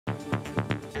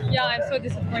Yeah, I'm so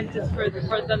disappointed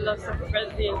for the loss of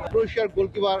Brazil. ক্রোয়েশিয়ার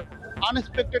goalkeeper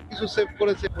unexpected কিছু save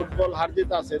করেছে। Football হার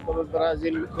জিত আছে, তবে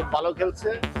ব্রাজিল খুব ভালো খেলছে।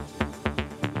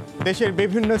 দেশের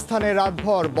বিভিন্ন স্থানে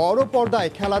রাতভর বড়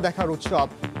পর্দায় খেলা দেখার উৎসব।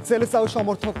 সেলেসাও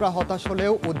সমর্থকরা হতাশ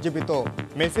হলেও উজ্জীবিত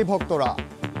মেসি ভক্তরা।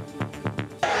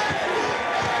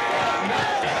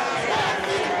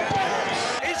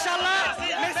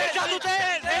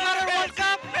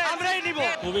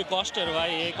 খুবই কষ্টের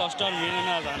ভাই, এই কষ্ট আর মেনে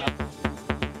নেওয়া যায় না।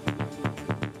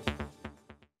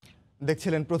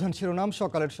 দেখছিলেন প্রধান শিরোনাম,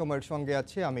 সকালের সময়ের সঙ্গে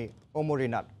আছি আমি ওমর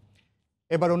ইনার।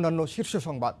 এবার অন্যান্য শীর্ষ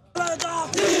সংবাদ।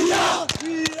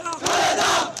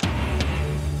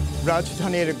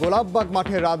 রাজধানীর গোলাপবাগ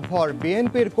মাঠে রাতভর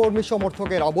বিএনপির কর্মী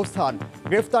সমর্থকের অবস্থান,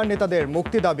 গ্রেফতার নেতাদের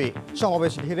মুক্তি দাবি।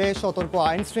 সমাবেশ ঘিরে সতর্ক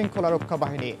আইন শৃঙ্খলা রক্ষা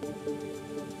বাহিনী।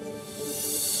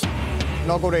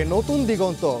 নগরে নতুন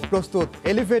দিগন্ত, প্রস্তুত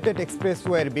এলিভেটেড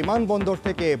এক্সপ্রেসওয়ের বিমানবন্দর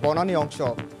থেকে বনানী অংশ।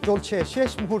 চলছে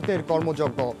শেষ মুহূর্তের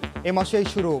কর্মযজ্ঞ, এ মাসেই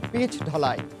শুরু পিচ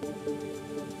ঢালাই।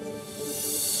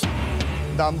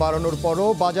 দাম বাড়ানোর পরও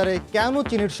বাজারে কেন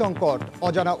চিনির সংকট,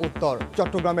 অজানা উত্তর।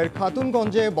 চট্টগ্রামের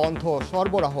খাতুনগঞ্জে বন্ধ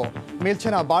সরবরাহ, মিলছে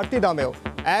না বাড়তি দামেও।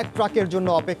 এক ট্রাকের জন্য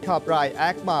অপেক্ষা প্রায়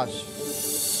 1 মাস।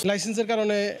 লাইসেন্সের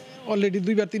কারণে অলরেডি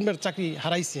 2-3বার চাকরি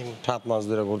হারাইছি। 7 মাস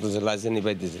ধরে করতেছে, লাইসেন্সই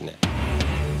পাইতেছি না।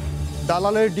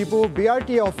 দালালের ডিপো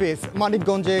বিআরটিএ অফিস,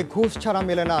 মানিকগঞ্জে ঘুষ ছাড়া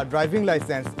মেলে না ড্রাইভিং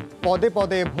লাইসেন্স। পদে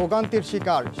পদে ভোগান্তির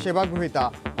শিকার সেবাগ্রহীতা,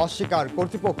 অস্বীকার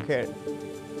কর্তৃপক্ষের।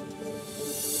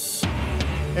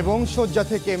 এবং শয্যা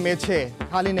থেকে মেঝে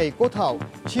খালি নেই কোথাও।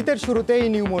 শীতের শুরুতেই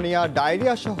নিউমোনিয়া,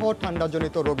 ডায়রিয়া সহ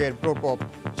ঠান্ডাজনিত রোগের প্রকোপ।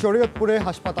 শরীয়তপুরে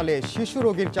হাসপাতালে শিশু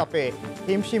রোগীর চাপে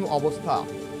হিমশিম অবস্থা।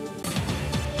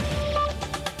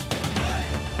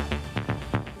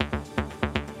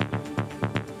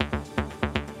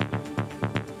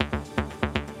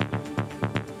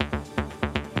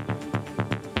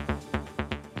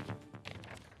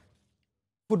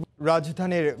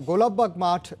 রাজধানীর গোলাপবাগ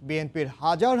মাঠ বিএনপির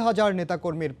হাজার হাজার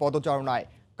নেতাকর্মীর পদচারণায়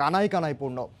কানায় কানায়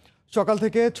পূর্ণ। সকাল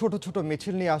থেকে ছোট ছোট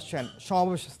মিছিল নিয়ে আসছেন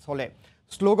সমাবেশস্থলে।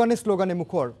 স্লোগানে স্লোগানে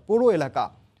মুখর পুরো এলাকা।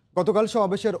 গতকাল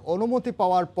সমাবেশের অনুমতি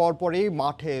পাওয়ার পরপরই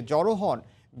মাঠে জড়ো হন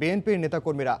বিএনপির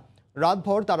নেতাকর্মীরা।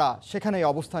 রাতভর তারা সেখানেই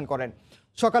অবস্থান করেন।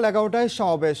 সকাল 11টায়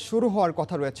সমাবেশ শুরু হওয়ার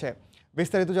কথা রয়েছে।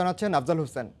 বিস্তারিত জানাচ্ছেন আফজাল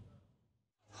হোসেন।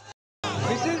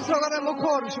 মিছিল স্লোগানে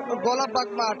মুখর গোলাপবাগ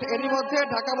মাঠ। এরই মধ্যে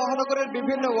ঢাকা মহানগরের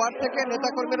বিভিন্ন ওয়ার্ড থেকে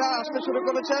নেতাকর্মীরা আসতে শুরু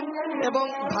করেছেন এবং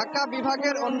ঢাকা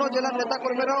বিভাগের অন্য জেলার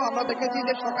নেতাকর্মীরাও আমরা দেখেছি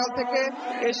যে সকাল থেকে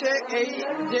এসে এই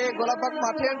যে গোলাপবাগ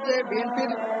মাঠের যে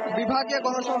বিএনপির বিভাগীয়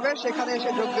গণসমাবেশ সেখানে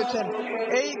এসে যোগ দিচ্ছেন।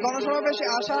 এই গণসমাবেশে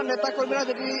আসা নেতাকর্মীরা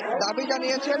যেটি দাবি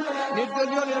জানিয়েছেন,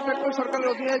 নির্দলীয় নিরপেক্ষ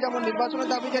সরকারের অধীনে যেমন নির্বাচনের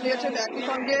দাবি জানিয়েছেন, একই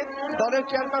সঙ্গে দলের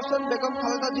চেয়ারপারসন বেগম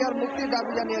খালেদা জিয়ার মুক্তির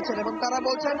দাবি জানিয়েছেন এবং তারা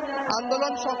বলছেন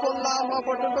আন্দোলন সফল না হওয়া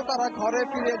পর্যন্ত তারা ঘরে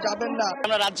ফিরে যাবেন না।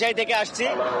 আমরা রাজশাহী থেকে আসছি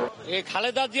এই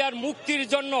খালেদা জিয়ার মুক্তির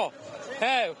জন্য,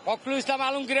 ফখরুল ইসলাম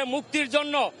আলমগীরের মুক্তির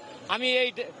জন্য আমি এই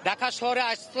ঢাকা শহরে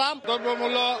আসলাম।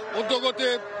 দ্রব্যমূল্য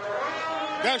ঊর্ধ্বগতি,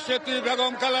 দেশনেত্রী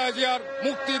বেগম খালেদা জিয়ার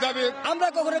মুক্তি দাবি। আমরা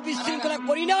কখনো বিশৃঙ্খলা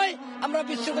করি নাই, আমরা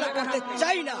বিশৃঙ্খলা করতে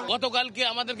চাই না। গতকালকে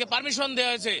আমাদেরকে পারমিশন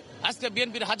দেওয়া হয়েছে, আজকে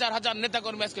বিএনপির হাজার হাজার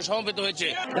নেতাকর্মী আজকে সমবেত হয়েছে।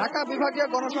 ঢাকা বিভাগীয়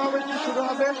গণসমাবেশটি শুরু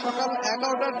হবে সকাল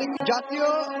 11টার দিকে। জাতীয়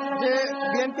যে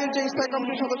বিএনপির যে স্থায়ী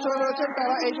কমিটির সদস্যরা রয়েছেন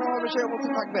তারা এই সমাবেশে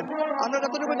উপস্থিত থাকবেন। আমরা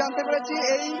যতটুকু জানতে পেরেছি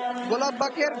এই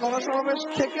গোলাপবাগের গণসমাবেশ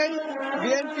থেকেই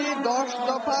বিএনপি 10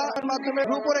 দফার মাধ্যমে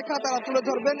রূপরেখা তারা তুলে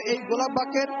ধরবেন এই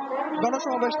গোলাপবাগের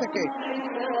গণসমাবেশ থেকে।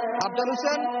 আফজাল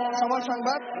হোসেন, সময়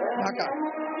সংবাদ, ঢাকা।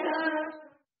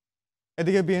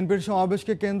 এদিকে বিএনপির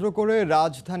সমাবেশকে কেন্দ্র করে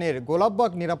রাজধানীর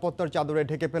গোলাপবাগ নিরাপত্তার চাদরে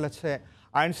ঢেকে ফেলেছে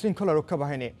আইন শৃঙ্খলা রক্ষা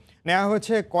বাহিনী। নেওয়া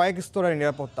হয়েছে কয়েক স্তরের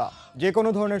নিরাপত্তা। যে কোনো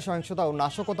ধরনের সহিংসতা ও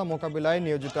নাশকতা মোকাবিলায়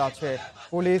নিয়োজিত আছে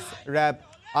পুলিশ, র্যাব,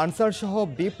 আনসার সহ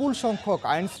বিপুল সংখ্যক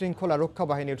আইন শৃঙ্খলা রক্ষা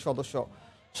বাহিনীর সদস্য।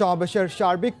 সমাবেশের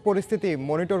সার্বিক পরিস্থিতি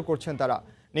মনিটর করছেন তারা।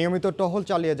 নিয়মিত টহল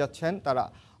চালিয়ে যাচ্ছেন তারা।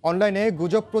 অনলাইনে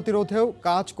গুজব প্রতিরোধেও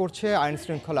কাজ করছে আইন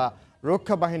শৃঙ্খলা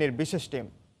রক্ষা বাহিনীর বিশেষ টিম।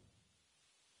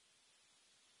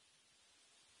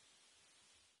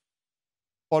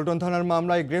 পল্টন থানার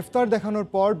মামলায় গ্রেফতার দেখানোর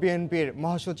পর বিএনপির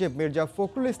মহাসচিব মির্জা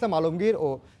ফখরুল ইসলাম আলমগীর ও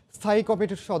স্থায়ী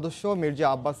কমিটির সদস্য মির্জা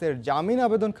আব্বাসের জামিন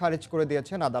আবেদন খারিজ করে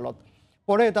দিয়েছেন আদালত।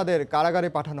 পরে তাদের কারাগারে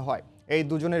পাঠানো হয়। এই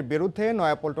দুজনের বিরুদ্ধে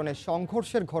নয়াপল্টনে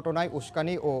সংঘর্ষের ঘটনায়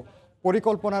উস্কানি ও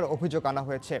পরিকল্পনার অভিযোগ আনা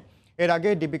হয়েছে। এর আগে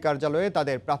ডিবি কার্যালয়ে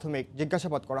তাদের প্রাথমিক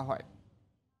জিজ্ঞাসাবাদ করা হয়।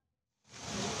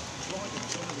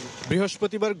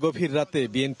 বৃহস্পতিবার গভীর রাতে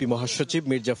বিএনপি মহাসচিব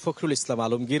মির্জা ফখরুল ইসলাম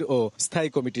আলমগীর ও স্থায়ী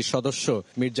কমিটির সদস্য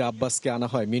মির্জা আব্বাসকে আনা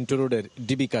হয় মিন্টো রোডের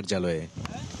ডিবি কার্যালয়ে।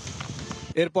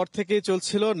 এরপর থেকেই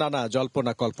চলছিল নানা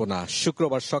জল্পনা কল্পনা।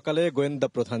 শুক্রবার সকালে গোয়েন্দা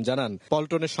প্রধান জানান,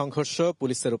 পল্টনে সংঘর্ষ,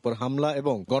 পুলিশের উপর হামলা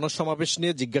এবং গণসমাবেশ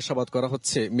নিয়ে জিজ্ঞাসাবাদ করা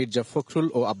হচ্ছে মির্জা ফখরুল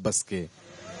ও আব্বাসকে।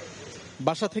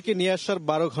 বাসা থেকে নিয়ে আসার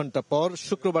 12 ঘন্টা পর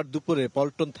শুক্রবার দুপুরে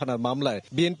পল্টন থানার মামলায়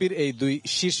বিএনপির এই দুই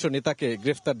শীর্ষ নেতাকে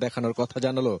গ্রেফতার দেখানোর কথা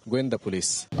জানালো গোয়েন্দা পুলিশ।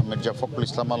 মির্জা ফখরুল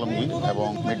ইসলাম আলমগীর এবং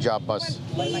মির্জা আব্বাস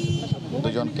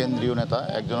দুজন কেন্দ্রীয় নেতা,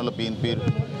 একজন হলো বিএনপির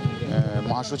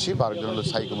মহাসচিব, আরেকজন হলো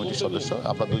স্থায়ী কমিটির সদস্য।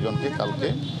 আমরা দুজনকে কালকে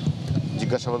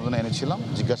জিজ্ঞাসাবাদ এনেছিলাম।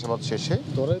 জিজ্ঞাসাবাদ শেষে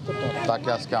তাকে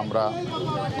আজকে আমরা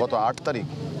গত 8 তারিখ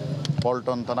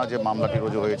পল্টন থানা যে মামলাটি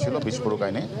রুজু হয়েছিল বিস্ফোরক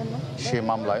আইনে, সে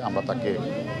মামলায় আমরা তাকে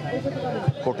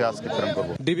কোর্টে আজকে প্রেরণ করব।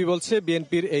 ডিবি বলছে,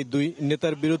 বিএনপির এই দুই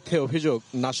নেতার বিরুদ্ধে অভিযোগ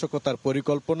নাশকতার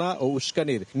পরিকল্পনা ও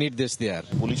উস্কানির নির্দেশ দেওয়ার।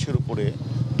 পুলিশের উপরে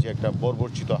যে একটা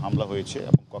বর্বরচিত হামলা হয়েছে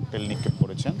এবং ককটেল নিক্ষেপ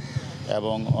করেছেন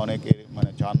এবং অনেকের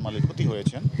জানমালের ক্ষতি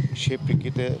হয়েছেন, সে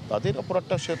প্রেক্ষিতে তাদের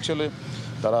অপরাধটা হচ্ছে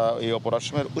তারা এই অপরাধ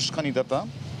সময়ের উস্কানিদাতা,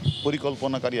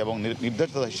 পরিকল্পনাকারী এবং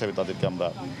নির্দেশদাতা হিসাবে তাদেরকে আমরা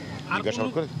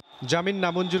জিজ্ঞাসাবাদ করি। জামিন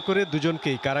নামঞ্জুর করে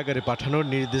দুজনকেই কারাগারে পাঠানোর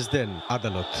নির্দেশ দেন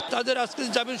আদালত। তাদের আজকে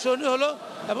জামিন শুনানি হলো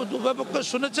এবং দুই পক্ষ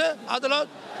শুনেছে আদালত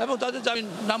এবং তাদের জামিন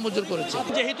নামঞ্জুর করেছে।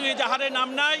 যেহেতু এজাহারে নাম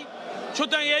নাই,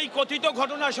 সুতরাং এই কথিত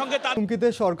ঘটনার সঙ্গে হুমকিতে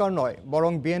সরকার নয়,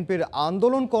 বরং বিএনপির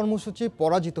আন্দোলন কর্মসূচি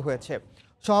পরাজিত হয়েছে।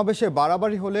 সমাবেশে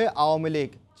বাড়াবাড়ি হলে আওয়ামী লীগ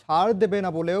ছাড় দেবে না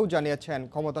বলেও জানিয়েছেন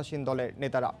ক্ষমতাসীন দলের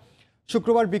নেতারা।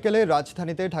 শুক্রবার বিকেলে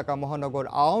রাজধানীতে ঢাকা মহানগর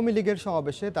আওয়ামী লীগের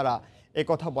সমাবেশে তারা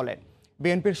একথা বলেন।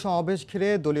 বিএনপির সমাবেশ ঘিরে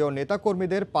দলীয়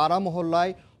নেতাকর্মীদের পাড়া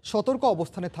মহল্লায় সতর্ক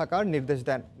অবস্থানে থাকার নির্দেশ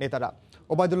দেন নেতারা।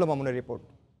 ওবায়দুল্লাহ মামুনের রিপোর্ট।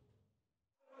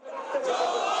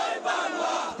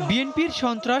 বিএনপির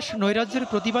সন্ত্রাস নৈরাজ্যের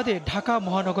প্রতিবাদে ঢাকা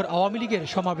মহানগর আওয়ামী লীগের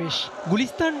সমাবেশ।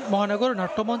 গুলিস্তান মহানগর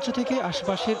নাট্যমঞ্চ থেকে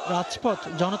আশপাশের রাজপথ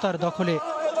জনতার দখলে।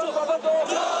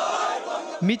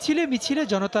 মিছিলে মিছিলে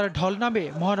জনতার ঢল নামে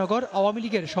মহানগর আওয়ামী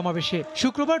লীগের সমাবেশে।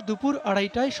 শুক্রবার দুপুর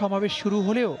 2:30টায় সমাবেশ শুরু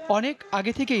হলেও অনেক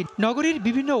আগে থেকেই নগরীর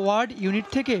বিভিন্ন ওয়ার্ড ইউনিট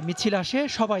থেকে মিছিল আসে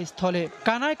সভাস্থলে।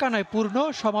 কানায় কানায় পূর্ণ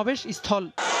সমাবেশ স্থল।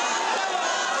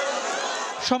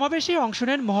 সমাবেশে অংশ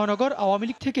নেন মহানগর আওয়ামী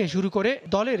লীগ থেকে শুরু করে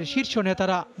দলের শীর্ষ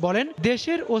নেতারা। বলেন,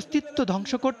 দেশের অস্তিত্ব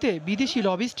ধ্বংস করতে বিদেশি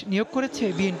লবিস্ট নিয়োগ করেছে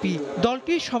বিএনপি।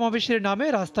 দলটি সমাবেশের নামে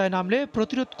রাস্তায় নামলে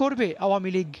প্রতিরোধ করবে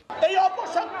আওয়ামী লীগ। এই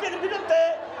অপশক্তির বিরুদ্ধে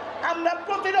আমরা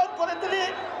প্রতিরোধ করে তুলি।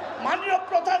 মাননীয়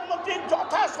প্রধানমন্ত্রী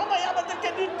যথাসময়ে আমাদেরকে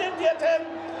নির্দেশ দিয়েছেন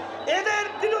এদের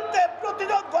বিরুদ্ধে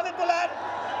প্রতিরোধ গড়ে তোলার।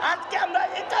 আজকে আমরা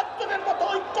 ৭১-এর মতো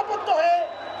ঐক্যবদ্ধ হয়ে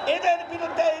এদের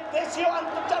বিরুদ্ধে, দেশীয়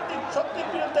আন্তর্জাতিক শক্তির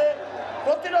বিরুদ্ধে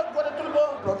প্রতিরোধ গড়ে তুলব।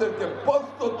 তাদেরকে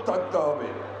প্রস্তুত থাকতে হবে।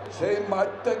 সেই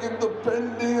মাঠটা কিন্তু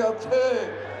পেন্ডিং আছে।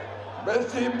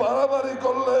 বেশি বাড়াবাড়ি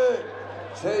করলে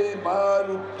সেই মার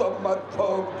উত্তম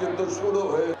মাধ্যম কিন্তু শুরু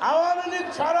হয়ে। আওয়ামী লীগ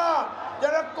ছাড়া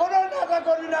যেন কোনো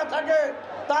নেতাকর্মী না থাকে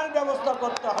তার ব্যবস্থা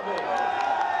করতে হবে।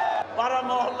 পাড়া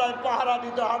মহল্লায় পাহারা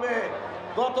দিতে হবে।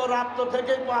 গত রাত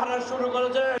থেকে পাহারা শুরু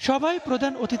করেছে। সভায়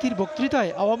প্রধান অতিথির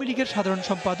বক্তৃতায় আওয়ামী লীগের সাধারণ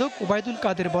সম্পাদক ওবায়দুল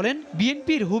কাদের বলেন,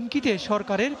 বিএনপির হুমকিতে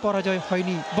সরকারের পরাজয়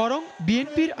হয়নি, বরং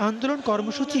বিএনপির আন্দোলন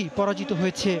কর্মসূচি পরাজিত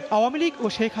হয়েছে। আওয়ামী লীগ ও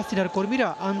শেখ হাসিনার কর্মীরা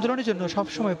আন্দোলনের জন্য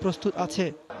সবসময় প্রস্তুত আছে।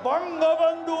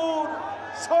 বঙ্গবন্ধুর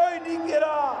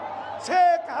সৈনিকেরা,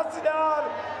 শেখ হাসিনার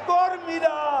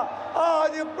কর্মীরা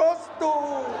আজ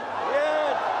প্রস্তুত।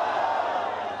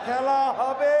 খেলা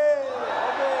হবে।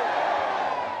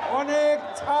 অনেক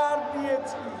ছাড়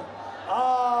দিয়েছি,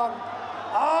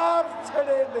 আর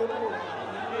ছেড়ে দেব।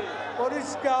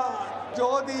 পরিষ্কার,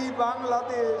 যদি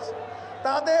বাংলাদেশ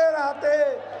তাদের হাতে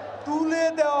তুলে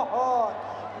দেওয়া হয়,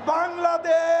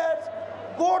 বাংলাদেশ,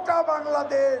 গোটা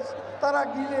বাংলাদেশ তারা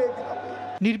গিলে খাবে।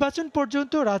 নির্বাচন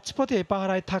পর্যন্ত রাজপথে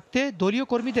পাহারায় থাকতে দলীয়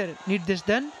কর্মীদের নির্দেশ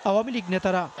দেন আওয়ামী লীগ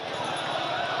নেতারা।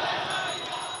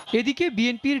 এদিকে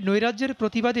বিএনপির নৈরাজ্যের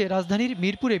প্রতিবাদে রাজধানীর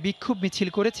মিরপুরে বিক্ষোভ মিছিল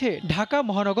করেছে ঢাকা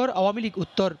মহানগর আওয়ামী লীগ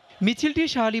উত্তর। মিছিলটি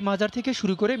শাহ আলী মাজার থেকে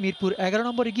শুরু করে মিরপুর 11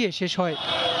 নম্বরে গিয়ে শেষ হয়।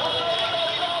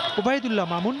 ওবায়দুল্লাহ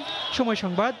মামুন, সময়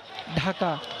সংবাদ,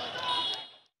 ঢাকা।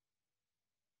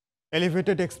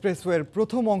 এলিভেটেড এক্সপ্রেসওয়ের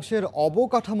প্রথম অংশের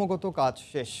অবকাঠামোগত কাজ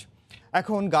শেষ।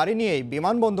 এখন গাড়ি নিয়েই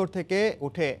বিমানবন্দর থেকে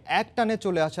উঠে একটানে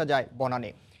চলে আসা যায়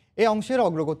বনানী। এই অংশের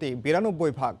অগ্রগতি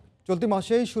 92 ভাগ। চলতি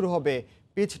মাসেই শুরু হবে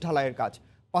পিচ ঢালাইয়ের কাজ,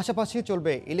 পাশাপাশি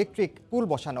চলবে ইলেকট্রিক পুল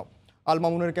বসানো। আল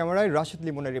মামুনের ক্যামেরায় রাশিদ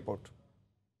লিমনের রিপোর্ট।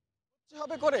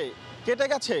 হবে করে কেটে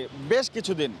গেছে বেশ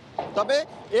কিছুদিন, তবে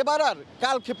এবার আর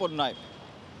কালক্ষেপণ নয়।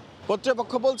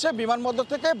 কর্তৃপক্ষ বলছে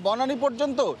বিমানবন্দর থেকে বনানী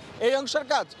পর্যন্ত এই অংশের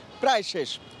কাজ প্রায় শেষ।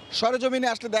 সরেজমিনে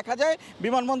আসলে দেখা যায়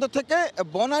বিমানবন্দর থেকে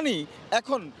বনানী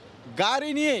এখন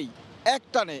গাড়ি নিয়েই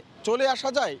একটানে চলে আসা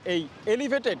যায় এই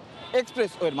এলিভেটেড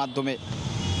এক্সপ্রেসওয়ের মাধ্যমে।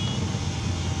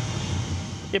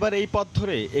 এবার এই পথ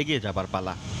ধরে এগিয়ে যাবার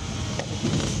পালা।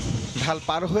 ঢাল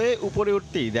পার হয়ে উপরে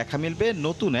উঠতেই দেখা মিলবে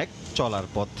নতুন এক চলার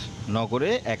পথ, নগরে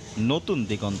এক নতুন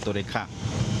দিগন্ত রেখা।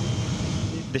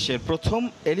 দেশের প্রথম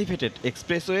এলিভেটেড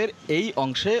এক্সপ্রেসওয়ের এই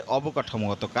অংশে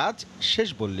অবকাঠামোগত কাজ শেষ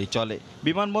বললেই চলে।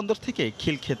 বিমানবন্দর থেকে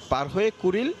খিলক্ষেত পার হয়ে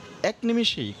কুড়িল, এক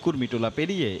নিমিষেই কুর্মিটোলা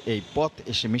পেরিয়ে এই পথ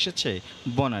এসে মিশেছে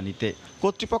বনানীতে।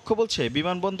 কর্তৃপক্ষ বলছে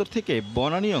বিমানবন্দর থেকে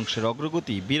বনানী অংশের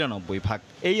অগ্রগতি 92%।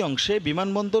 এই অংশে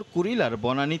বিমানবন্দর কুড়িল আর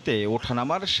বনানীতে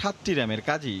ওঠানামার 7টি র্যামের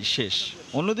কাজই শেষ।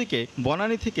 অন্যদিকে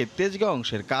বনানী থেকে তেজগাঁও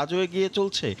অংশের কাজও এগিয়ে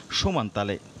চলছে সমান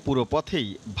তালে। পুরো পথেই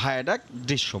ভায়াডাক্ট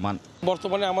দৃশ্যমান।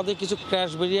 বর্তমানে আমাদের কিছু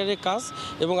ক্র্যাশ ব্যারিয়ারের কাজ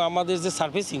এবং আমাদের যে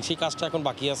সার্ভিসিং সেই কাজটা এখন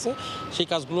বাকি আছে, সেই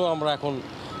কাজগুলো আমরা এখন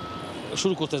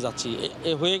শুরু করতে যাচ্ছি।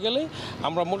 হয়ে গেলে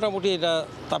আমরা মোটামুটি এটা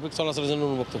ট্রাফিক চলাচলের জন্য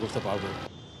উন্মুক্ত করতে পারবো।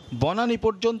 বনানী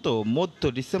পর্যন্ত মধ্য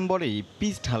ডিসেম্বরেই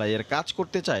পিচ ঢালাইয়ের কাজ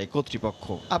করতে চায় কর্তৃপক্ষ।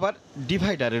 আবার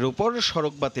ডিভাইডারের উপর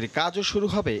সড়কবাতির কাজও শুরু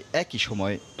হবে একই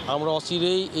সময়ে। আমরা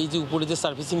অচিরেই এই যে উপরে যে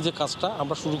সার্ভিসিং যে কাজটা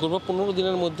আমরা শুরু করব, 15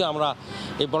 দিনের মধ্যে আমরা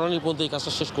এই বনানী পর্যন্ত এই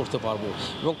কাজটা শেষ করতে পারবো।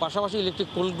 এবং পাশাপাশি ইলেকট্রিক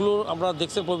পোলগুলো আমরা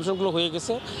দেখছেন প্রভিশনগুলো হয়ে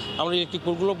গেছে, আমরা ইলেকট্রিক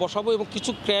পোলগুলো বসাবো এবং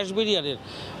কিছু ক্র্যাশ ব্যারিয়ারের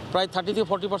প্রায় 30 থেকে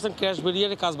 40% ক্র্যাশ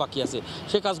ব্যারিয়ারের কাজ বাকি আছে,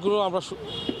 সেই কাজগুলো আমরা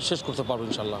শেষ করতে পারবো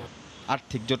ইনশাল্লাহ।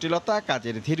 আর্থিক জটিলতা,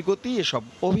 কাজের ধীরগতি এসব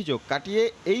অভিযোগ কাটিয়ে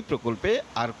এই প্রকল্পে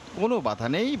আর কোনো বাধা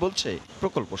নেই বলছে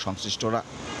প্রকল্প সংশ্লিষ্টরা।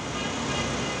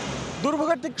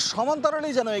 দুর্ভোগের ঠিক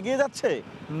সমান্তরালেই যেন এগিয়ে যাচ্ছে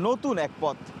নতুন এক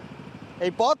পথ।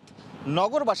 এই পথ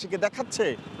নগরবাসীকে দেখাচ্ছে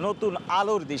নতুন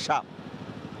আলোর দিশা।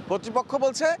 কর্তৃপক্ষ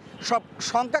বলছে সব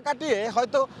শঙ্কা কাটিয়ে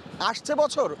হয়তো আসছে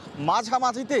বছর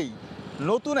মাঝামাঝিতেই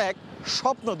নতুন এক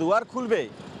স্বপ্ন দুয়ার খুলবে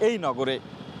এই নগরে।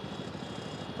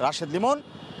 রাশেদ লিমন,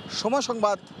 সময়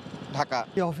সংবাদ, ঢাকা।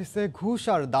 অফিসে ঘুষ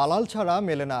আর দালাল ছাড়া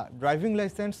মেলে না ড্রাইভিং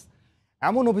লাইসেন্স,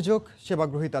 এমন অভিযোগ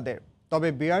সেবাগ্রহীতাদের। তবে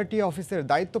বিআরটি অফিসের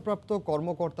দায়িত্বপ্রাপ্ত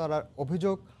কর্মকর্তারা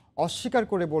অভিযোগ অস্বীকার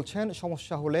করে বলছেন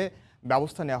সমস্যা হলে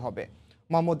ব্যবস্থা নেওয়া হবে।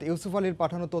 মোহাম্মদ ইউসুফ আলীর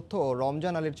পাঠানো তথ্য ও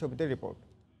রমজান আলীর ছবিতে রিপোর্ট।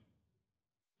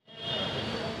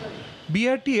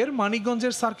 বিআরটি এর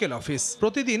মানিকগঞ্জের সার্কেল অফিস।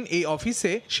 প্রতিদিন এই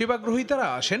অফিসে সেবাগ্রহীতারা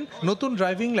আসেন নতুন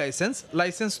ড্রাইভিং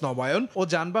লাইসেন্স নবায়ন ও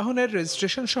যানবাহনের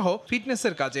রেজিস্ট্রেশন সহ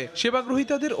ফিটনেসের কাজে।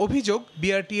 সেবাগ্রহীতাদের অভিযোগ,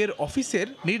 বিআরটি এর অফিসের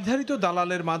নির্ধারিত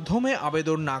দালালের মাধ্যমে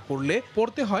আবেদন না করলে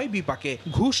পড়তে হয় বিপাকে।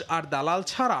 ঘুষ আর দালাল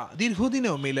ছাড়া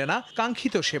দীর্ঘদিনেও মেলে না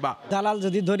কাঙ্ক্ষিত সেবা। দালাল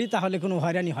যদি ধরি তাহলে কোনো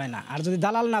হয়রানি হয় না, আর যদি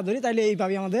দালাল না ধরি তাহলে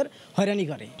এইভাবে আমাদের হয়রানি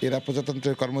করে। এরা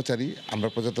প্রজাতন্ত্রের কর্মচারী, আমরা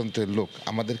প্রজাতন্ত্রের লোক,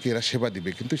 আমাদেরকে এরা সেবা দিবে,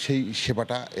 কিন্তু সেই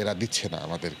সেবাটা এরা দিচ্ছে না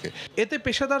আমাদেরকে। এতে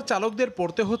পেশাদার চালকদের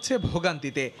পড়তে হচ্ছে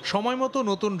ভোগান্তিতে। সময় মতো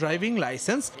নতুন ড্রাইভিং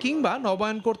লাইসেন্স কিংবা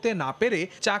নবায়ন করতে না পেরে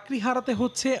চাকরি হারাতে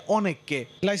হচ্ছে অনেককে।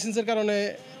 লাইসেন্সের কারণে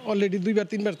অলরেডি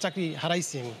 2-3বার চাকরি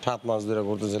হারাইছি। 7 মাস ধরে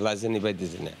করতেছে, লাইসেন্সই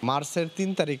পাইতেছি না। মার্চের 3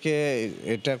 তারিখে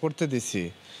এটা করতে দিছি,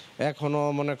 এখনো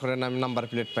মনে করেন আমি নাম্বার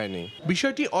প্লেট পাইনি।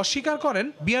 বিষয়টি অস্বীকার করেন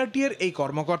বিআরটি এর এই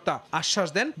কর্মকর্তা, আশ্বাস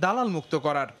দেন দালাল মুক্ত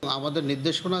করার। আমাদের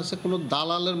নির্দেশনা আছে কোনো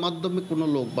দালালের মাধ্যমে কোনো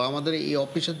লোক বা আমাদের এই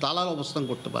অফিসে দালাল অবস্থান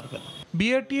করতে পারবে না।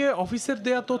 বিআরটি এ অফিসের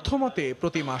দেয়া তথ্য মতে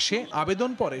প্রতি মাসে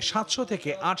আবেদন পড়ে 700 থেকে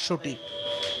 800টি।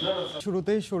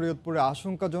 শুরুতেই শরীয়তপুরে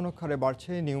আশঙ্কাজনক হারে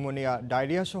বাড়ছে নিউমোনিয়া,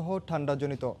 ডায়রিয়া সহ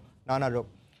ঠান্ডাজনিত নানা রোগ।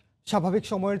 স্বাভাবিক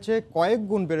সময়ের চেয়ে কয়েক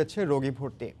গুণ বেড়েছে রোগী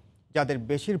ভর্তি, যাদের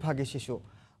বেশিরভাগই শিশু।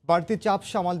 বাড়তি চাপ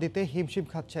সামাল দিতে হিমশিম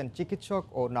খাচ্ছেন চিকিৎসক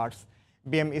ও নার্স।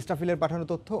 বিএম ইস্টাফিলের পাঠানো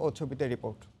তথ্য ও ছবিতে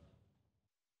রিপোর্ট।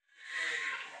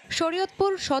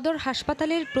 শরীয়তপুর সদর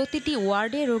হাসপাতালের প্রতিটি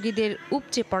ওয়ার্ডে রোগীদের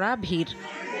উপচে পড়া ভিড়।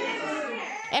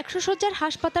 100 শয্যার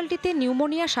হাসপাতালটিতে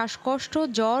নিউমোনিয়া, শ্বাসকষ্ট,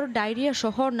 জ্বর, ডায়রিয়া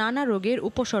সহ নানা রোগের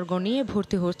উপসর্গ নিয়ে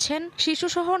ভর্তি হচ্ছেন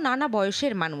শিশুসহ নানা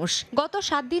বয়সের মানুষ। গত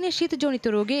 7 দিনে শীতজনিত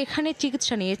রোগে এখানে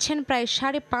চিকিৎসা নিয়েছেন প্রায়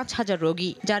 5,500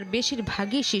 রোগী, যার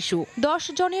বেশিরভাগই শিশু। 10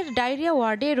 জনের ডায়রিয়া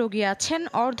ওয়ার্ডে রোগী আছেন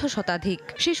অর্ধশতাধিক।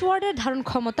 শিশু ওয়ার্ডের ধারণ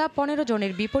ক্ষমতা 15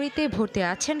 জনের বিপরীতে ভর্তি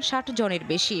আছেন 60 জনের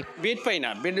বেশি। বেড পাই না,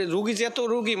 বেড রোগী যে এত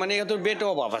রোগী, মানে এত বেড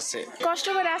অভাব আছে। কষ্ট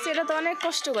করে আছে, এটা তো অনেক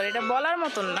কষ্ট করে, এটা বলার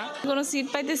মতন না। কোনো সিট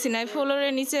পাইতেছি না, ফ্লোরে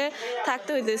নিচে থাকতে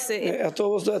হইতেছে। এত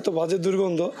অবস্থা, এত বাজে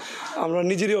দুর্গন্ধ, আমরা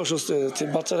নিজেরই অসুস্থ হয়ে যাচ্ছি।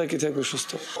 বাচ্চারা কি থাকবে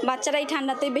সুস্থ? বাচ্চারাই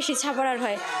ঠান্ডাতে বেশি ছাপাড়ার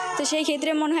হয়, তো সেই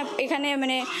ক্ষেত্রে মনে হয় এখানে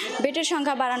বেডের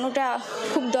সংখ্যা বাড়ানোটা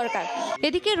খুব দরকার।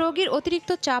 এদিকে রোগীর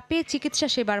অতিরিক্ত চাপে চিকিৎসা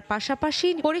সেবার পাশাপাশি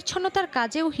পরিচ্ছন্নতার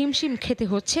কাজেও হিমশিম খেতে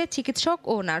হচ্ছে চিকিৎসক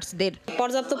ও নার্সদের।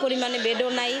 পর্যাপ্ত পরিমাণে বেডও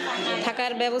নাই,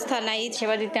 থাকার ব্যবস্থা নাই,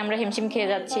 সেবা দিতে আমরা হিমশিম খেয়ে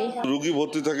যাচ্ছি। রোগী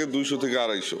ভর্তি থাকে 200 থেকে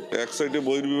 250। এক সাইডে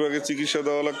বহির্বিভাগে চিকিৎসা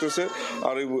দেওয়া লাগতেছে,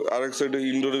 আর আরেক সাইডে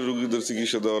ইনডোরে রোগীদের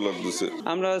চিকিৎসা দেওয়া লাগতেছে।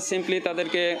 আমরা সিম্পলি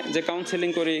তাদেরকে যে কাউন্সেলিং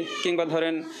করি কিংবা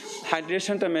ধরেন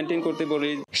হাইড্রেশনটা মেনটেন করতে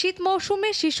বলি। শীত মৌসুমে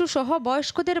শিশু সহ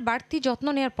বয়স্কদের বাড়তি যত্ন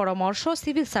নেওয়ার পরামর্শ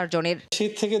সিভিল সার্জনের।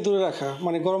 শীত থেকে দূরে রাখা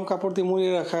মানে গরম কাপড় দিয়ে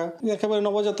মুড়িয়ে রাখা, একেবারে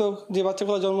নবজাতক যে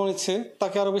বাচ্চাগুলো জন্ম নিচ্ছে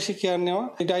তাকে আরো বেশি কেয়ার নেওয়া,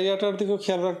 এই ডায়রিয়াটার দিকেও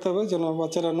খেয়াল রাখতে হবে যেন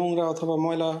বাচ্চারা নোংরা অথবা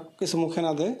ময়লা কিছু মুখে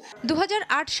না দেয়।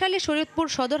 2008 সালে শরীয়তপুর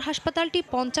সদর হাসপাতালটি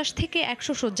 50 থেকে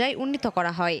 100 শয্যায় উন্নীত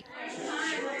করা হয়।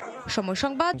 সময়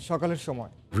সংবাদ সকালের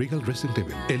সময়। Regal dressing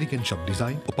table, elegant shop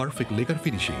design, a perfect lacquer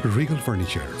finishing. Regal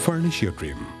furniture, furnish your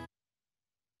dream.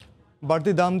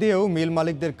 বাড়তি দাম দিয়েও মিল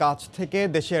মালিকদের কাছ থেকে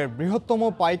দেশের বৃহত্তম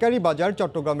পাইকারি বাজার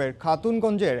চট্টগ্রামের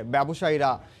খাতুনগঞ্জের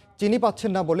ব্যবসায়ীরা চিনি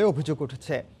পাচ্ছেন না বলে অভিযোগ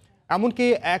উঠেছে। এমনকি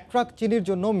এক ট্রাক চিনির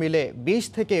জন্য মিলে 20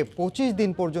 থেকে 25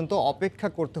 দিন পর্যন্ত অপেক্ষা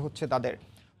করতে হচ্ছে তাদের।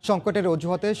 সংকটের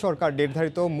অজুহাতে সরকার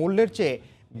নির্ধারিত মূল্যের চেয়ে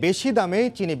বেশি দামে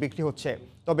চিনি বিক্রি হচ্ছে।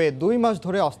 তবে 2 মাস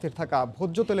ধরে অস্থির থাকা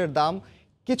ভোজ্য তেলের দাম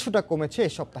কিছুটা কমেছে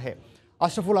এই সপ্তাহে।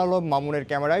 আশরাফুল আলম মামুনের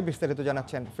ক্যামেরায় বিস্তারিত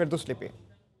জানাচ্ছেন ফেরদৌস লিপি।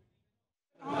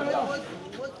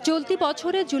 চলতি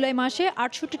বছরে জুলাই মাসে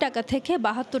 68 টাকা থেকে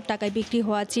 72 টাকায় বিক্রি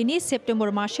হওয়া চিনি সেপ্টেম্বর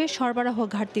মাসে সরবরাহ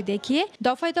ঘাটতি দেখিয়ে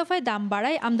দফায় দফায় দাম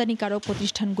বাড়ায় আমদানিকারক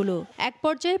প্রতিষ্ঠানগুলো। এক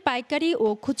পর্যায়ে পাইকারি ও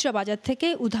খুচরা বাজার থেকে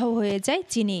উধাও হয়ে যায়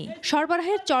চিনি।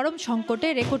 সরবরাহের চরম সংকটে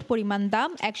রেকর্ড পরিমাণ দাম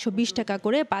 120 টাকা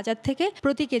করে বাজার থেকে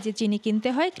প্রতি কেজি চিনি কিনতে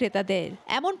হয় ক্রেতাদের।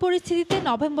 এমন পরিস্থিতিতে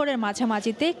নভেম্বরের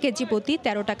মাঝামাঝিতে কেজি প্রতি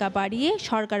 13 টাকা বাড়িয়ে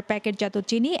সরকার প্যাকেটজাত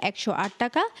চিনি 108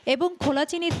 টাকা এবং খোলা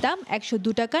চিনির দাম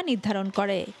 102 টাকা নির্ধারণ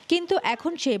করে। কিন্তু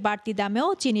এখন সেই বাড়তি দামেও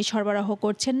চিনি সরবরাহ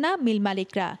করছেন না মিল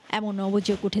মালিকরা, এমন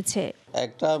অভিযোগ উঠেছে।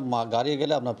 একটা গাড়ি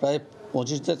গেলে আপনার প্রায়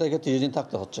 25 থেকে 30 দিন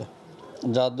থাকতে হচ্ছে,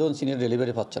 যার দরুন চিনির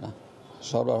ডেলিভারি পাচ্ছে না,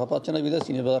 সরবরাহ পাচ্ছে না, বিধায়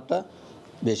চিনির বাজারটা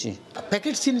বেশি।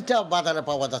 প্যাকেট চিনিটা বাজারে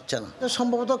পাওয়া যাচ্ছে না,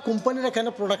 সম্ভবত কোম্পানিরা কেন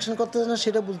প্রোডাকশন করতেছে না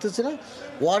সেটা বলতেছে না,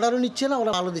 অর্ডারও নিচ্ছে না,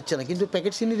 ওরা আলো দিচ্ছে না, কিন্তু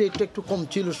প্যাকেট চিনির রেটটা একটু কম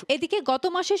ছিল। এদিকে গত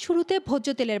মাসের শুরুতে ভোজ্য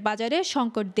তেলের বাজারে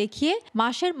সংকট দেখিয়ে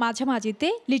মাসের মাঝামাঝিতে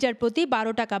লিটার প্রতি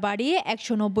 12 টাকা বাড়িয়ে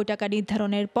 190 টাকা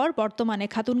নির্ধারণের পর বর্তমানে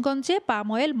খাতুনগঞ্জে পাম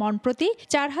অয়েল মন প্রতি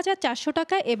 4400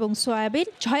 টাকা এবং সয়াবিন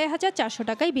 6400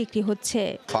 টাকায় বিক্রি হচ্ছে।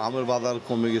 পামের বাজার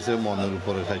কমে গেছে মনের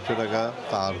উপরে 60 টাকা,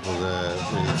 তারপরে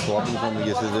সয়াবিন কমে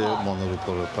গেছে যে মনের উপরে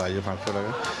প্রায় 500 টাকা।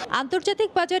 আন্তর্জাতিক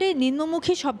বাজারে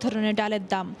নিম্নমুখী সব ধরনের ডালের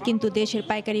দাম, কিন্তু দেশের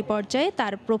পাইকারি পর্যায়ে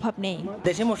তার প্রভাব নেই।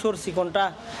 দেশি মসুর চিকনটা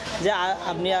যে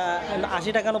আপনি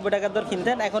 80 টাকা 90 টাকার দর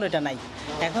কিনতেন, এখন এটা নাই,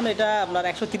 এখন এটা আপনার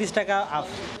 130 টাকা আপ।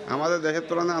 আমাদের দেশের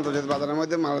তুলনায় আন্তর্জাতিক বাজারের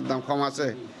মধ্যে মালের দাম কম আছে,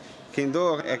 কিন্তু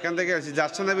এখান থেকে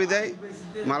যাচ্ছে না বিদায়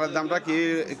মালের দামটা কি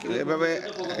এভাবে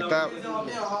একটা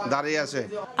দাঁড়িয়ে আছে।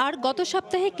 আর গত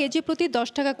সপ্তাহে কেজি প্রতি 10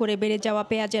 টাকা করে বেড়ে যাওয়া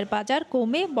পেঁয়াজের বাজার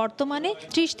কমে বর্তমানে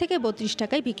 30 থেকে 32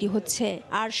 টাকায় বিক্রি হচ্ছে।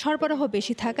 আর সরবরাহ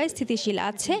বেশি থাকায় স্থিতিশীল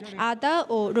আছে আদা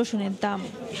ও রসুনের দাম।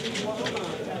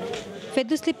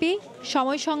 ফেরদৌস লিপি,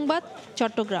 সময় সংবাদ,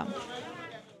 চট্টগ্রাম।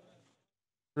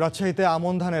 রাজশাহীতে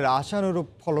আমন ধানের আশানুরূপ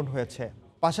ফলন হয়েছে,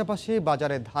 পাশাপাশি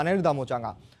বাজারে ধানের দামও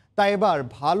চাঙা। তাই এবার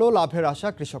ভালো লাভের আশা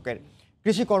কৃষকের।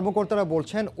 কৃষি কর্মকর্তারা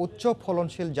বলছেন উচ্চ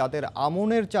ফলনশীল জাতের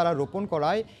আমনের চারা রোপণ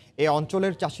করায় এই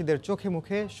অঞ্চলের চাষিদের চোখে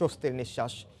মুখে স্বস্তির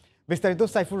নিঃশ্বাস। বিস্তারিত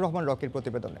সাইফুর রহমান রকির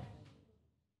প্রতিবেদনে।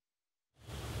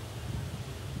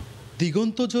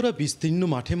 দিগন্তজোড়া বিস্তীর্ণ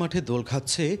মাঠে মাঠে দোল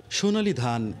খাচ্ছে সোনালী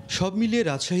ধান। সব মিলিয়ে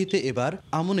রাজশাহীতে এবার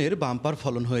আমনের বাম্পার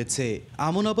ফলন হয়েছে।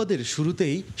 আমন আবাদের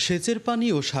শুরুতেই সেচের পানি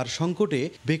ও সার সংকটে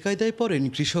বেকায়দায় পড়েন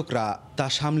কৃষকরা। তা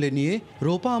সামলে নিয়ে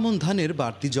রোপা আমন ধানের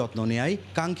বাড়তি যত্ন নেয়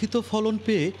কাঙ্ক্ষিত ফলন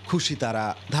পেয়ে খুশি তারা।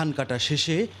 ধান কাটা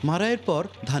শেষে মাড়াইয়ের পর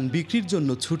ধান বিক্রির জন্য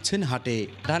ছুটছেন হাটে।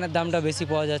 ধানের দামটা বেশি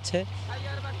পাওয়া যাচ্ছে,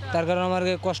 তার কারণে আমার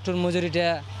কষ্টের মজুরিটা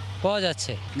পাওয়া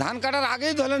যাচ্ছে। ধান কাটার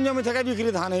আগেই ধরেন জমি থেকে বিক্রি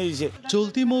ধান হয়েছে।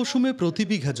 চলতি মৌসুমে প্রতি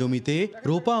বিঘা জমিতে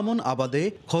রোপা আমন আবাদে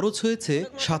খরচ হয়েছে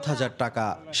 7000 টাকা।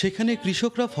 সেখানে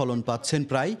কৃষকরা ফলন পাচ্ছেন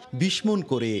প্রায় 20 মণ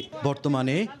করে।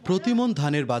 বর্তমানে প্রতি মণ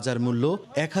ধানের বাজার মূল্য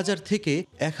 1000 থেকে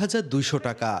 1200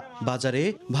 টাকা। বাজারে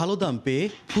ভালো দাম পেয়ে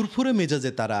ফুরফুরে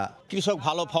মেজাজে তারা। কৃষক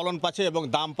ভালো ফলন পাচ্ছে এবং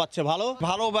দাম পাচ্ছে ভালো,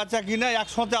 ভালো বেচা কিনে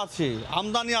একসাথে আছে,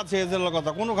 আমদানি আছে, এদের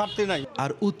কথা কোনো ঘাটতি নাই।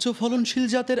 আর উচ্চ ফলনশীল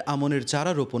জাতের আমনের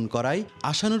চারা রোপণ করায়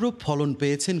আশানুরূপ ফলন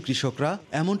পেয়েছেন কৃষকরা,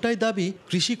 এমনটাই দাবি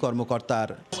কৃষি কর্মকর্তার।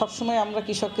 সবসময় আমরা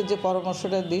কৃষককে যে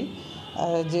পরামর্শটা দিই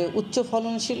যে উচ্চ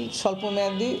ফলনশীল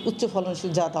স্বল্পমেয়াদী উচ্চ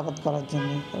ফলনশীল জাত আবাদ করার জন্য,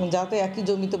 এবং যাতে একই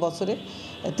জমিতে বছরে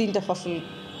 3টা ফসল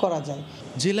করা যায়।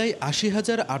 জেলায়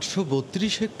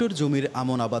 80,832 হেক্টর জমির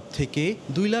আমন আবাদ থেকে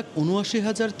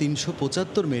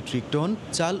 2,79,375 মেট্রিক টন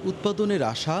চাল উৎপাদনের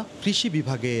আশা কৃষি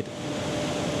বিভাগের।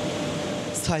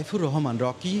 সাইফুর রহমান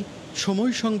রকি,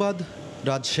 সময় সংবাদ,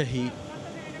 রাজশাহী।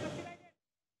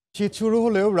 শীত শুরু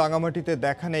হলেও রাঙামাটিতে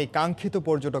দেখা নেই কাঙ্ক্ষিত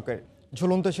পর্যটকের।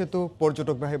 ঝুলন্ত সেতু,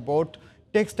 পর্যটকবাহী বোট,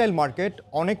 টেক্সটাইল মার্কেট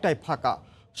অনেকটাই ফাঁকা।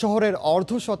 শহরের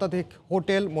অর্ধ শতাধিক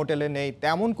হোটেল মোটেলে নেই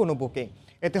তেমন কোনো বুকিং।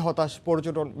 এতে হতাশ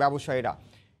পর্যটন ব্যবসায়ীরা।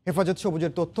 হেফাজত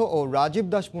সবুজের তথ্য ও রাজীব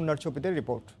দাস মুন্নার ছবিতে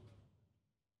রিপোর্ট।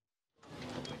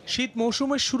 শীত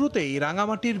মৌসুমের শুরুতেই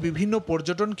রাঙামাটির বিভিন্ন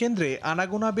পর্যটন কেন্দ্রে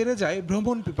আনাগোনা বেড়ে যায়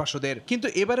ভ্রমণ পিপাসুদের, কিন্তু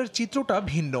এবারের চিত্রটা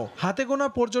ভিন্ন। হাতে গোনা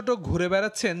পর্যটক ঘুরে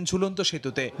বেড়াচ্ছেন ঝুলন্ত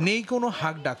সেতুতে, নেই কোনো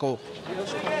হাঁক ডাকও।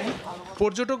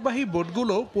 পর্যটকবাহী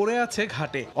বোটগুলো পড়ে আছে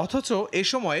ঘাটে, অথচ এ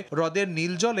সময় হ্রদের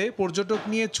নীল জলে পর্যটক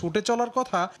নিয়ে ছুটে চলার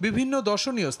কথা বিভিন্ন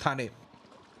দর্শনীয় স্থানে।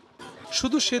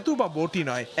 শুধু সেতু বা বোটই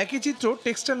নয়, একই চিত্র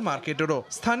টেক্সটাইল মার্কেটেরও।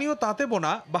 স্থানীয় তাঁতে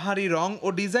বোনা বাহারি রং ও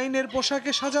ডিজাইনের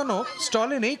পোশাকে সাজানো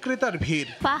স্টলে নেই ক্রেতার ভিড়।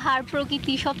 পাহাড়,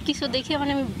 প্রকৃতি সবকিছু দেখে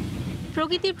মানে আমি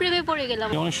প্রকৃতির প্রেমে পড়ে গেলাম।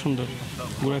 অনেক সুন্দর,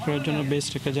 ঘোরাফেরার জন্য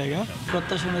বেস্ট একটা জায়গা।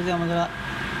 প্রত্যাশা অনুযায়ী আমাদের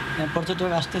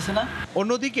পর্যটক আসতেছে না।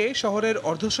 অন্যদিকে শহরের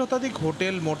অর্ধশতাধিক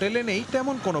হোটেল মোটেলে নেই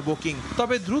তেমন কোনো বুকিং।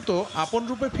 তবে দ্রুত আপন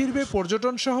রূপে ফিরবে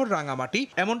পর্যটন শহর রাঙামাটি,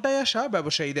 এমনটাই আশা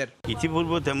ব্যবসায়ীদের।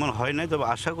 ইতিপূর্বে তেমন হয় নাই, তবে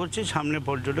আশা করছি সামনে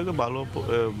পর্যটকে ভালো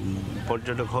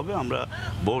পর্যটক হবে। আমরা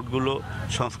বোটগুলো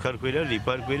সংস্কার করে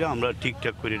রিপেয়ার করে আমরা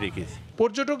ঠিকঠাক করে রেখেছি।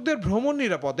 পর্যটকদের ভ্রমণ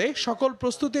নিরাপদে সকল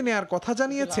প্রস্তুতি নেয়ার কথা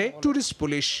জানিয়েছে ট্যুরিস্ট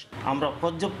পুলিশ। আমরা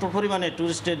পর্যাপ্ত পরিমাণে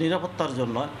ট্যুরিস্টের নিরাপত্তার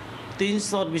জন্য 3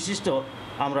 স্তর বিশিষ্ট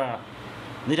আমরা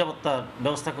নিরাপত্তার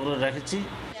ব্যবস্থা করে রেখেছি।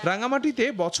 রাঙামাটিতে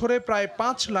বছরে প্রায়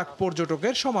 5 লাখ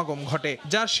পর্যটকের সমাগম ঘটে,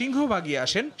 যার সিংহভাগই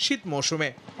আসেন শীত মৌসুমে।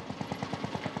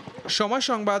 সময়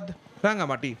সংবাদ,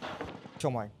 রাঙামাটি।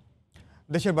 সময়।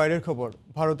 দেশের বাইরের খবর।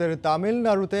 ভারতের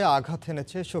তামিলনাড়ুতে আঘাত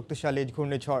এনেছে শক্তিশালী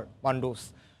ঘূর্ণিঝড় মান্ডুস।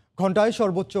 ঘন্টায়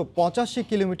সর্বোচ্চ 85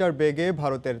 কিলোমিটার বেগে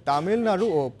ভারতের তামিলনাড়ু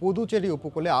ও পুদুচেরি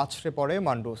উপকূলে আছড়ে পড়ে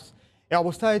মান্ডুস। এ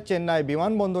অবস্থায় চেন্নাই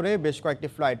বিমানবন্দরে বেশ কয়েকটি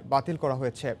ফ্লাইট বাতিল করা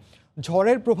হয়েছে।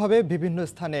 ঝড়ের প্রভাবে বিভিন্ন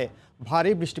স্থানে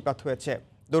ভারী বৃষ্টিপাত হয়েছে।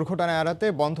 দুর্ঘটনা এড়াতে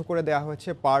বন্ধ করে দেওয়া হয়েছে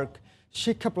পার্ক,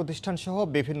 শিক্ষা প্রতিষ্ঠান সহ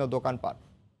বিভিন্ন দোকানপাট।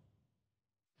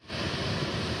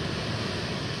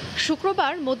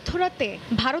 শুক্রবার মধ্যরাতে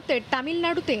ভারতের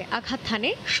তামিলনাড়ুতে আঘাত হানে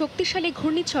শক্তিশালী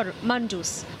ঘূর্ণিঝড়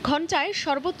মান্ডুস। ঘন্টায়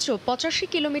সর্বোচ্চ 85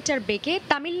 কিলোমিটার বেগে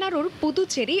তামিলনাড়ুর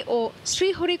পুদুচেরি ও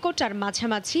শ্রীহরিকোটার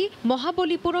মাঝামাঝি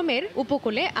মহাবলীপুরমের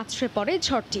উপকূলে আছড়ে পড়ে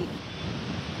ঝড়টি।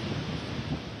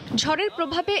 ঝড়ের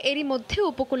প্রভাবে এরই মধ্যে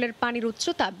উপকূলের পানির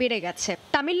উচ্চতা বেড়ে গেছে।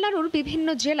 তামিলনাড়ুর বিভিন্ন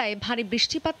জেলায় ভারী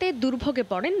বৃষ্টিপাতে দুর্ভোগে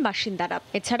পড়েন বাসিন্দারা।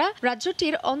 এছাড়া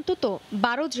রাজ্যটির অন্তত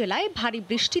 12 জেলায় ভারী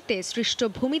বৃষ্টিতে সৃষ্ট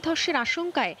ভূমিধসের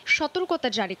আশঙ্কায় সতর্কতা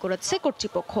জারি করেছে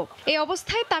কর্তৃপক্ষ। এই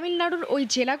অবস্থায় তামিলনাড়ুর ওই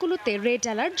জেলাগুলোতে রেড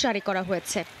অ্যালার্ট জারি করা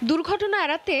হয়েছে। দুর্ঘটনা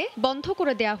এড়াতে বন্ধ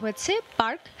করে দেওয়া হয়েছে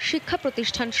পার্ক, শিক্ষা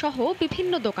প্রতিষ্ঠান সহ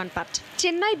বিভিন্ন দোকানপাট।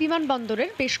 চেন্নাই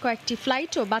বিমানবন্দরের বেশ কয়েকটি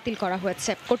ফ্লাইটও বাতিল করা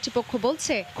হয়েছে। কর্তৃপক্ষ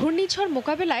বলছে, ঘূর্ণিঝড়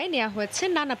মোকাবেলায় নেওয়া হয়েছে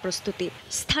নানা প্রস্তুতি।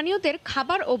 স্থানীয়দের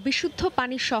খাবার ও বিশুদ্ধ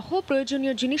পানি সহ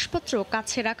প্রয়োজনীয় জিনিসপত্র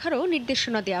কাছে রাখারও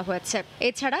নির্দেশনা দেওয়া হয়েছে।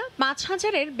 এছাড়া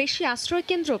 5,000-এর বেশি আশ্রয়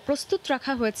কেন্দ্র প্রস্তুত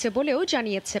রাখা হয়েছে বলেও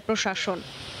জানিয়েছে প্রশাসন।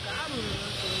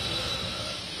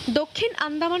 দক্ষিণ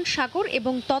আন্দামান সাগর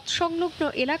এবং তৎসংলগ্ন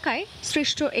এলাকায়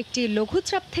সৃষ্ট একটি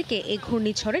লঘুচাপ থেকে এই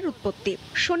ঘূর্ণিঝড়ের উৎপত্তি।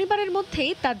 শনিবারের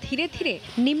মধ্যেই তা ধীরে ধীরে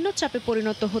নিম্নচাপে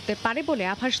পরিণত হতে পারে বলে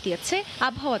আভাস দিয়েছে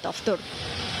আবহাওয়া দফতর।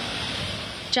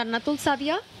 জান্নাতুল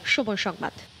সাদিয়া, সময়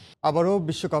সংবাদ। আবারও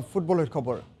বিশ্বকাপ ফুটবলের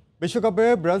খবর। বিশ্বকাপে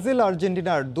ব্রাজিল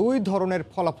আর্জেন্টিনার 2 ধরনের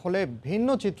ফলাফলে ভিন্ন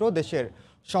চিত্র দেশের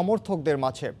সমর্থকদের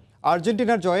মাঝে।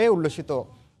 আর্জেন্টিনার জয়ে উল্লসিত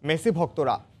মেসি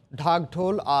ভক্তরা। ঢাক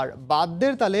ঢোল আর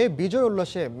বাদ্যের তালে বিজয়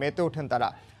উল্লাসে মেতে ওঠেন তারা।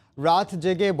 রাত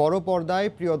জেগে বড় পর্দায়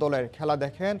প্রিয় দলের খেলা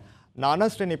দেখেন নানা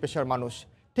শ্রেণী পেশার মানুষ।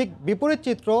 ঠিক বিপরীত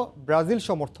চিত্র ব্রাজিল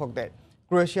সমর্থকদের।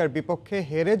 ক্রোয়েশিয়ার বিপক্ষে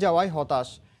হেরে যাওয়ায় হতাশ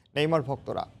নেইমার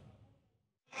ভক্তরা।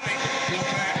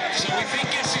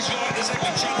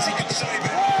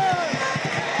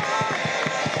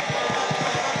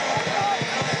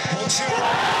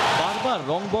 বারবার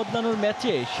রং বদলানোর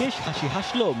ম্যাচে শেষ হাসি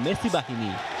হাসল মেসি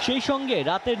বাহিনী। সেই সঙ্গে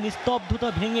রাতের নিস্তব্ধতা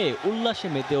ভেঙে উল্লাসে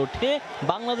মেতে ওঠে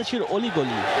বাংলাদেশের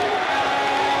অলিগলি।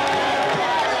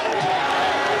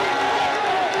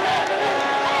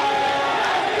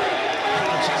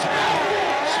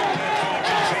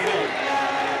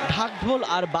 ঢাকঢোল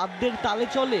আর বাদ্যের তালে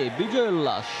চলে বিজয়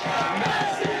উল্লাস।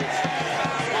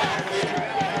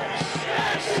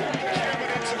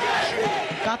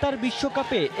 কাতার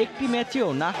বিশ্বকাপে একটি ম্যাচেও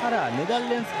না হারা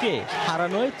নেদারল্যান্ডসকে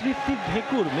হারানোয় তৃপ্তির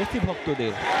ঢেকুর মেসি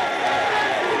ভক্তদের।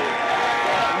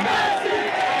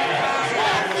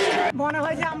 মনে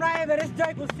হয় যে আমরা এভারেস্ট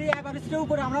জয় করছি, এভারেস্টের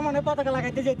উপরে আমরা মনে পতাকা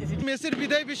লাগাইতে যাইতেছি। মেসির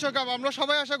বিদায় বিশ্বকাপ, আমরা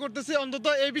সবাই আশা করতেছি অন্তত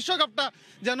এই বিশ্বকাপটা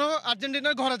যেন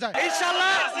আর্জেন্টিনার ঘরে যায়।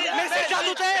 ইনশাআল্লাহ মেসির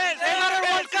জাদুতে এবারের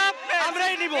ওয়ার্ল্ড কাপ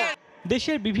আমরাই নিব।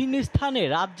 দেশের বিভিন্ন স্থানে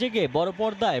রাত জেগে বড়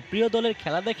পর্দায় প্রিয় দলের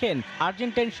খেলা দেখেন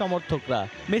আর্জেন্টাইন সমর্থকরা।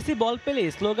 মেসি বল পেলে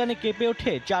স্লোগানে কেঁপে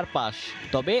ওঠে চারপাশ।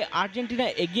 তবে আর্জেন্টিনা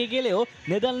এগিয়ে গেলেও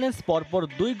নেদারল্যান্ডস পরপর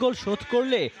 2 গোল শোধ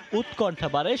করলে উৎকণ্ঠা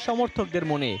বাড়ে সমর্থকদের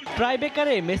মনে।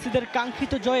 ট্রাইবেকারে মেসিদের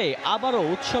কাঙ্ক্ষিত জয়ে আবারও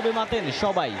উৎসবে মাতেন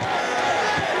সবাই।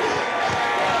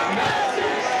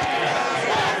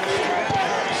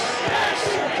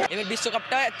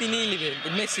 বিশ্বকাপটা তিনিই নেবে,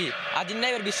 মেসি। আর্জেন্টিনা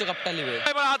এবার বিশ্বকাপটা নেবে,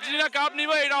 এবার আর্জেন্টিনা কাপ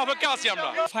নিবে, এটা অপেক্ষা আছি আমরা।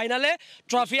 ফাইনালে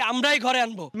ট্রফি আমরাই ঘরে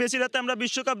আনবো। মেসির হাতে আমরা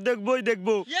বিশ্বকাপ দেখবই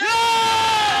দেখবো।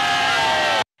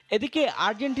 এদিকে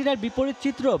আর্জেন্টিনার বিপরীত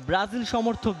চিত্র ব্রাজিল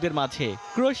সমর্থকদের মাঝে।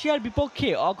 ক্রোয়েশিয়ার বিপক্ষে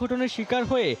অঘটনের শিকার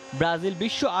হয়ে ব্রাজিল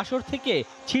বিশ্ব আসর থেকে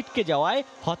ছিটকে যাওয়ায়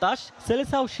হতাশ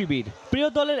সেলেসাও শিবির। প্রিয়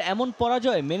দলের এমন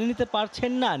পরাজয় মেনে নিতে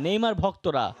পারছেন না নেইমার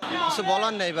ভক্তরা। কিছু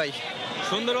বলার নেই ভাই,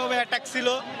 সুন্দরভাবে অ্যাটাক ছিল,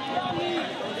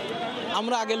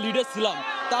 আমরা আগে লিডার ছিলাম,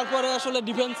 তারপরে আসলে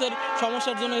ডিফেন্সের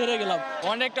সমস্যার জন্য হেরে গেলাম।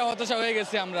 অনেকটা হতাশা হয়ে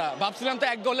গেছে। আমরা ভাবছিলাম তো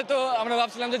এক গোলে তো আমরা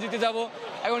ভাবছিলাম যে জিতে যাব,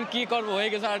 এখন কি করব,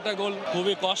 হয়ে গেছে আরেকটা গোল।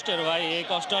 খুবই কষ্টের ভাই, এই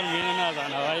কষ্ট আর মেনে নেওয়া যায়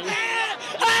না ভাই।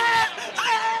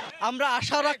 আমরা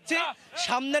আশা রাখছি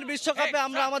সামনের বিশ্বকাপে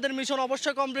আমরা আমাদের মিশন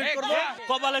অবশ্যই কমপ্লিট করব।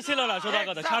 কপালে ছিল না, সোজা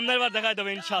কথা, সামনের বার দেখাই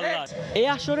দেবে ইনশাআল্লাহ। এই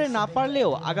আসরে না পারলেও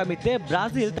আগামীতে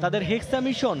ব্রাজিল তাদের হেক্সা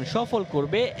মিশন সফল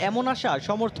করবে এমন আশা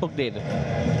সমর্থকদের।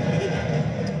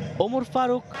 ওমর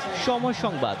ফারুক, সময়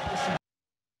সংবাদ।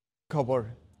 খবর,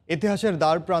 ইতিহাসের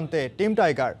দ্বার প্রান্তে টিম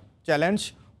টাইগার চ্যালেঞ্জ,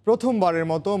 প্রথমবারের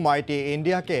মতো মাইটি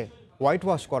ইন্ডিয়াকে হোয়াইট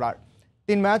ওয়াশ করার।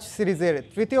 3 ম্যাচ সিরিজের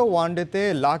তৃতীয় ওয়ানডেতে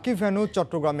লাকি ভেন্যু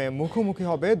চট্টগ্রামে মুখোমুখি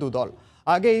হবে দুদল।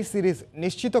 আগে এই সিরিজ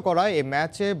নিশ্চিত করায় এই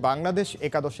ম্যাচে বাংলাদেশ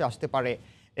একাদশে আসতে পারে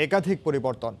একাধিক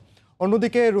পরিবর্তন।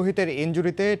 অন্যদিকে রোহিতের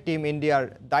ইনজুরিতে টিম ইন্ডিয়ার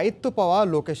দায়িত্ব পাওয়া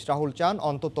লোকেশ রাহুল চান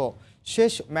অন্তত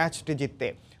শেষ ম্যাচটি জিততে।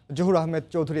 জহুর আহমেদ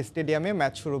চৌধুরী স্টেডিয়ামে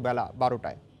ম্যাচ শুরু বেলা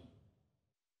 12টায়।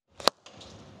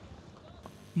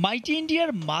 মাইটি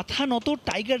ইন্ডিয়ার মাথা নত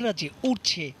টাইগাররা যে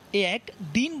উঠছে, এ এক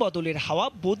দিন বদলের হাওয়া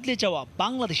বদলে যাওয়া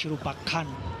বাংলাদেশের উপাখ্যান।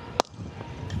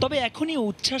 তবে এখনই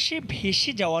উচ্ছ্বাসে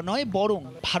ভেসে যাওয়া নয়, বরং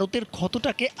ভারতের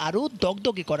ক্ষতটাকে আরও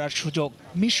দগদগে করার সুযোগ।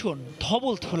 মিশন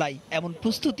ধবল থোলাই, এমন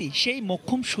প্রস্তুতি সেই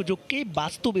মোক্ষম সুযোগকে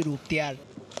বাস্তবে রূপ দেয়ার।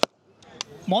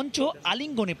 মঞ্চ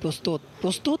আলিঙ্গনে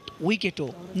প্রস্তুত উইকেটও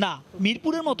না,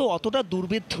 মিরপুরের মতো অতটা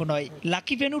দুর্ভেদ্য নয়।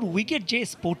 লাকি ভেন্যুর উইকেট যে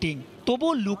স্পোর্টিং,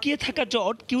 তবুও লুকিয়ে থাকা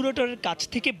জট কিউরেটরের কাছ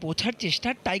থেকে বোঝার চেষ্টা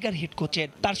টাইগার হেড কোচের।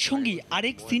 তার সঙ্গী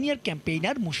আরেক সিনিয়র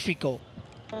ক্যাম্পেইনার মুশফিকও।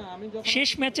 শেষ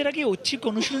ম্যাচের আগে ঐচ্ছিক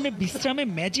অনুশীলনে বিশ্রামে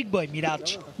ম্যাজিক বয় মিরাজ,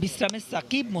 বিশ্রামে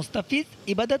সাকিব, মোস্তাফিজ,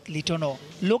 ইবাদত লিটনও।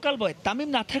 লোকাল বয় তামিম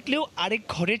না থাকলেও আরেক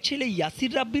ঘরের ছেলে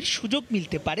ইয়াসির রাব্বির সুযোগ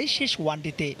মিলতে পারে শেষ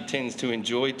ওয়ানডেতে।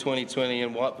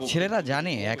 ছেলেরা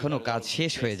জানে এখনো কাজ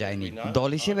শেষ হয়ে যায়নি।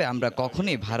 দল হিসেবে আমরা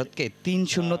কখনোই ভারতকে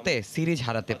 3-0-তে সিরিজ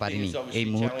হারাতে পারিনি। এই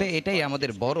মুহূর্তে এটাই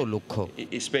আমাদের বড় লক্ষ্য।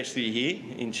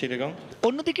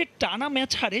 অন্যদিকে টানা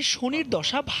ম্যাচ হারে শনির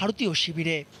দশা ভারতীয়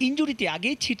শিবিরে। ইনজুরিতে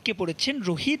আগেই ছিটকে পড়েছেন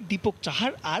রোহিত, দীপক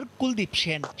চাহার আর কুলদীপ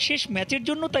সেন। শেষ ম্যাচের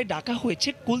জন্য তাই ডাকা হয়েছে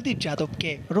কুলদীপ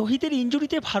যাদবকে। রোহিতের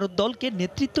ইনজুরিতে ভারত দলকে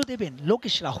নেতৃত্ব দেবেন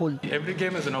লোকেশ রাহুল।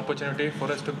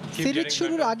 সিরিজ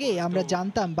শুরুর আগে আমরা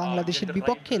জানতাম বাংলাদেশের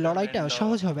বিপক্ষে লড়াইটা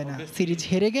সহজ হবে না। সিরিজ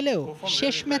হেরে গেলেও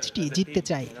শেষ ম্যাচটি জিততে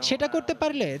চাই। সেটা করতে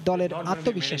পারলে দলের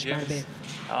আত্মবিশ্বাস বাড়বে।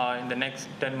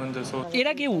 এর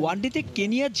আগে ওয়ানডেতে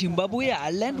Kenya, Zimbabwe,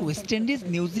 Ireland, West Indies,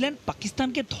 New Zealand,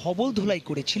 পাকিস্তানকে ধবল ধুলাই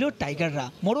করেছিল টাইগাররা।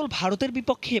 মোড়ল ভারতের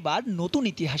বিপক্ষে এবার নতুন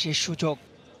ইতিহাসের সুযোগ।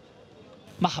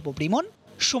 মাহবুব রিমন,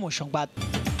 সময় সংবাদ।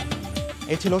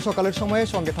 এই ছিল সকালের সময়ে,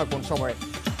 সঙ্গে থাকুন সময়।